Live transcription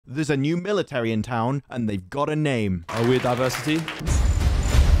There's a new military in town, and they've got a name. Are we diversity?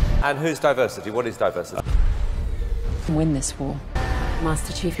 And who's diversity? What is diversity? Win this war.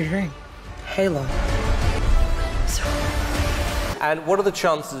 Master Chief's ring. Halo. And what are the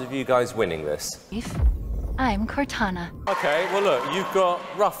chances of you guys winning this? I'm Cortana. Okay, well look, you've got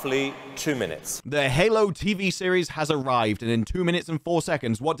roughly 2 minutes. The Halo TV series has arrived, and in 2 minutes and 4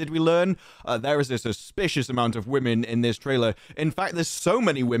 seconds, what did we learn? There is a suspicious amount of women in this trailer. In fact, there's so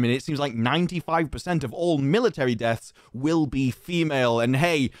many women, it seems like 95% of all military deaths will be female. And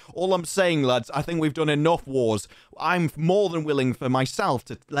hey, all I'm saying, lads, I think we've done enough wars. I'm more than willing for myself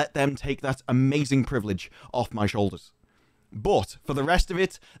to let them take that amazing privilege off my shoulders. But for the rest of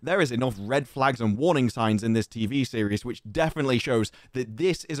it, there is enough red flags and warning signs in this TV series which definitely shows that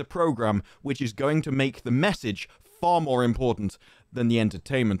this is a program which is going to make the message far more important than the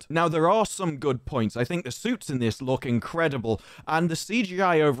entertainment. Now, there are some good points. I think the suits in this look incredible, and the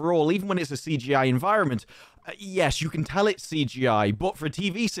CGI overall, even when it's a CGI environment, yes, you can tell it's CGI, but for a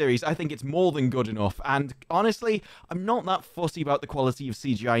TV series, I think it's more than good enough. And honestly, I'm not that fussy about the quality of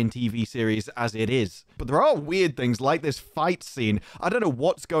CGI in TV series as it is. But there are weird things like this fight scene. I don't know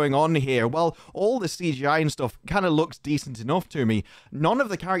what's going on here. Well, all the CGI and stuff kind of looks decent enough to me. None of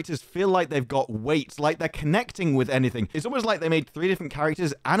the characters feel like they've got weight, like they're connecting with anything. It's almost like they made 3 different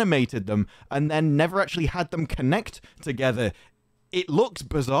characters, animated them, and then never actually had them connect together. It looks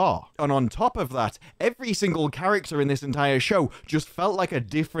bizarre. And on top of that, every single character in this entire show just felt like a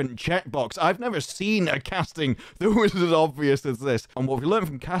different checkbox. I've never seen a casting that was as obvious as this. And what we learned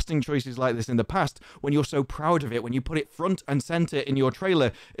from casting choices like this in the past, when you're so proud of it, when you put it front and center in your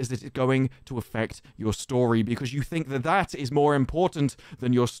trailer, is that it's going to affect your story because you think that that is more important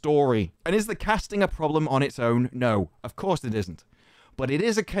than your story. And is the casting a problem on its own? No, of course it isn't. But it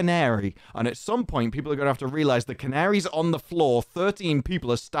is a canary, and at some point, people are going to have to realize the canary's on the floor, 13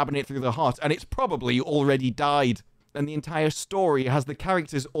 people are stabbing it through the heart, and it's probably already died. And the entire story has the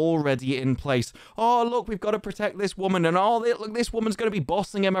characters already in place. Oh, look, we've got to protect this woman, and oh, look, this woman's going to be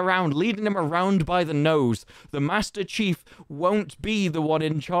bossing him around, leading him around by the nose. The Master Chief won't be the one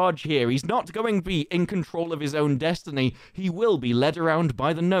in charge here. He's not going to be in control of his own destiny. He will be led around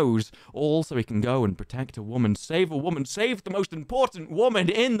by the nose, all so he can go and protect a woman, save the most important woman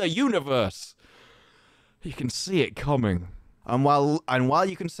in the universe. You can see it coming. And while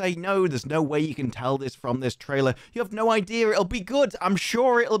you can say, no, there's no way you can tell this from this trailer, you have no idea it'll be good. I'm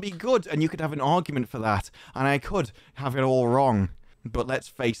sure it'll be good. And you could have an argument for that. And I could have it all wrong. But let's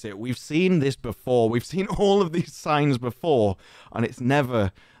face it, we've seen this before. We've seen all of these signs before. And it's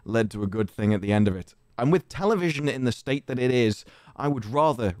never led to a good thing at the end of it. And with television in the state that it is, I would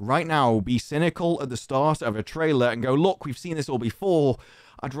rather, right now, be cynical at the start of a trailer and go, look, we've seen this all before.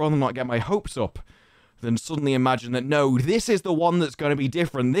 I'd rather not get my hopes up than suddenly imagine that, no, this is the one that's going to be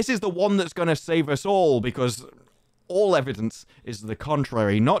different. This is the one that's going to save us all, because all evidence is the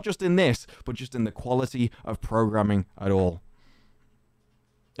contrary. Not just in this, but just in the quality of programming at all.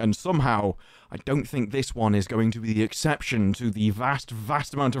 And somehow, I don't think this one is going to be the exception to the vast,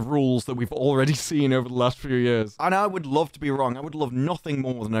 vast amount of rules that we've already seen over the last few years. And I would love to be wrong. I would love nothing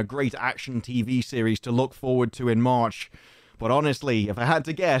more than a great action TV series to look forward to in March. But honestly, if I had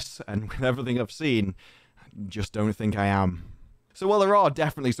to guess, and with everything I've seen, I just don't think I am. So while there are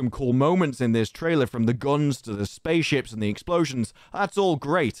definitely some cool moments in this trailer, from the guns to the spaceships and the explosions, that's all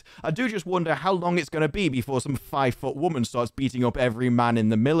great. I do just wonder how long it's going to be before some 5-foot woman starts beating up every man in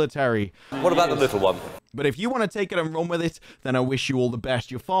the military. What about the little one? But if you want to take it and run with it, then I wish you all the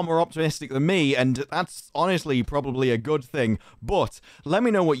best. You're far more optimistic than me, and that's honestly probably a good thing. But let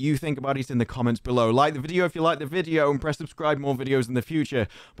me know what you think about it in the comments below. Like the video if you like the video, and press subscribe for more videos in the future.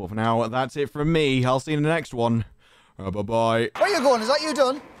 But for now, that's it from me. I'll see you in the next one. Bye-bye. Where are you going? Is that you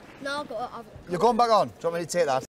done? No, but You're going back on. Do you want me to take that?